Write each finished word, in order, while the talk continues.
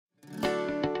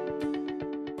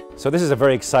So this is a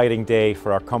very exciting day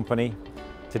for our company.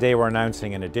 Today we're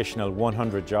announcing an additional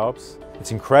 100 jobs.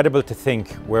 It's incredible to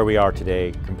think where we are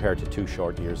today compared to 2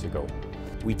 short years ago.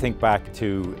 We think back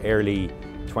to early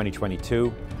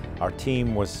 2022, our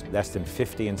team was less than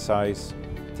 50 in size.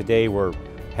 Today we're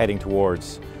heading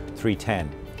towards 310.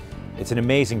 It's an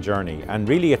amazing journey, and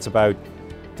really it's about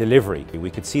delivery.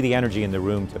 We could see the energy in the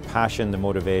room, the passion, the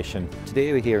motivation.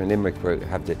 Today we're here in Limerick. We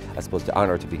have the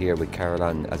honour to be here with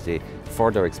Carelon as they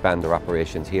further expand their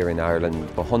operations here in Ireland.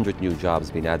 100 new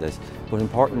jobs being added, but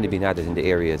importantly being added in the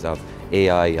areas of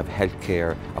AI, of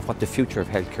healthcare, of what the future of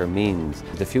healthcare means.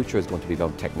 The future is going to be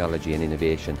about technology and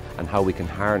innovation and how we can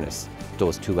harness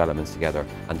those two elements together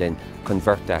and then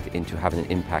convert that into having an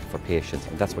impact for patients,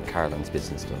 and that's what Carelon's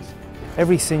business does.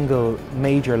 Every single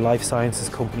major life sciences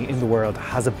company in the world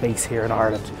has a base here in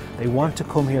Ireland. They want to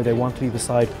come here, they want to be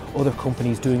beside other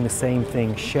companies doing the same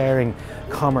thing, sharing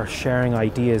commerce, sharing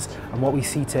ideas. And what we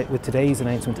see with today's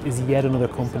announcement is yet another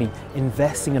company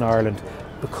investing in Ireland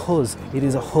because it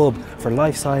is a hub for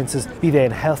life sciences, be they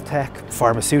in health tech,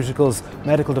 pharmaceuticals,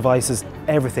 medical devices,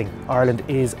 everything. Ireland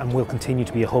is and will continue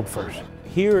to be a hub for it.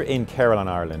 Here in Carelon,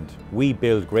 Ireland, we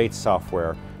build great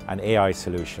software and AI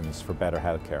solutions for better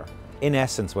healthcare. In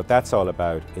essence, what that's all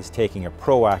about is taking a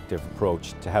proactive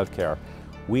approach to healthcare.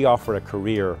 We offer a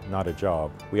career, not a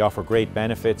job. We offer great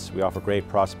benefits, we offer great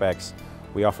prospects,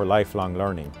 we offer lifelong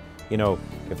learning. You know,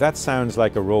 if that sounds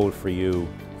like a role for you,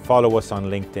 follow us on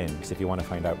LinkedIn if you want to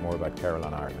find out more about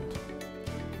Carelon Ireland.